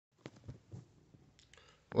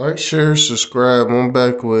Like, share, subscribe. I'm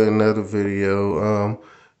back with another video.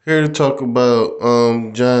 Here to talk about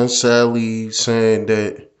John Sally saying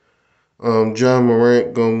that John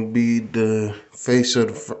Morant gonna be the face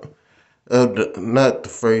of the not the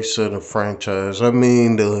face of the franchise. I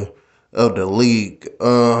mean the of the league.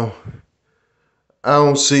 I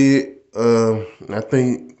don't see it. I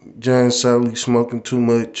think John Sally smoking too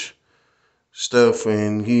much stuff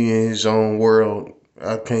and he in his own world.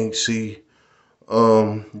 I can't see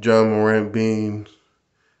John Morant being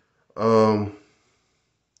um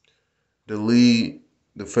the lead,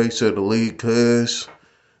 the face of the league, cause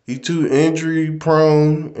he too injury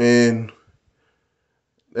prone, and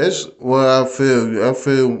that's what I feel. I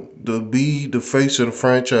feel to be the face of the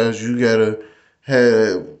franchise, you gotta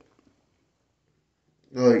have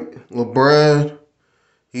like LeBron.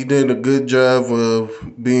 He did a good job of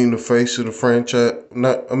being the face of the franchise.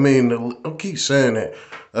 Not, I mean, I keep saying that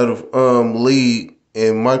of the league,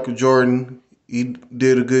 and Michael Jordan. He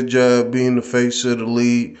did a good job being the face of the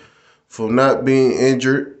league for not being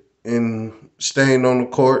injured and staying on the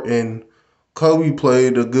court. And Kobe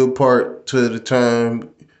played a good part to the time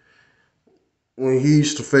when he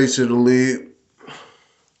used to face of the league.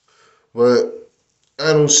 But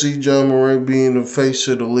I don't see John Morant being the face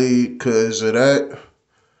of the league because of that.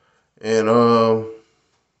 And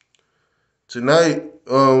tonight,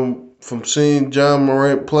 from seeing John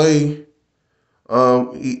Morant play,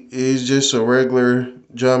 he is just a regular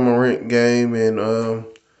John Morant game, and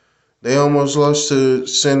they almost lost to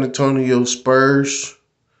San Antonio Spurs,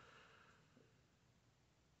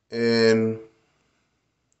 and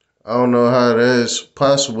I don't know how that's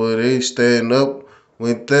possible. They stand up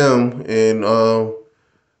with them, and the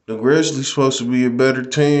Grizzlies supposed to be a better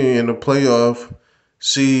team in the playoff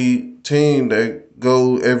seed team that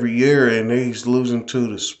go every year, and they's losing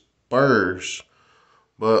to the Spurs.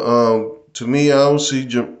 But to me, I don't see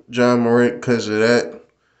John Morant because of that,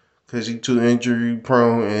 because he too injury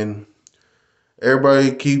prone, and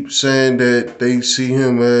everybody keeps saying that they see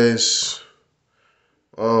him as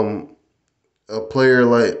um a player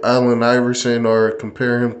like Allen Iverson or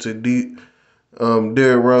compare him to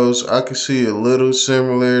Derrick Rose. I could see a little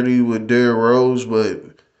similarity with Derrick Rose, but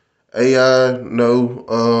AI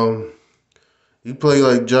no. He played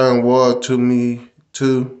like John Wall to me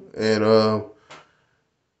too, and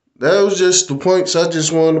that was just the points I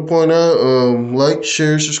just wanted to point out. Like,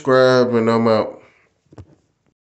 share, subscribe, and I'm out.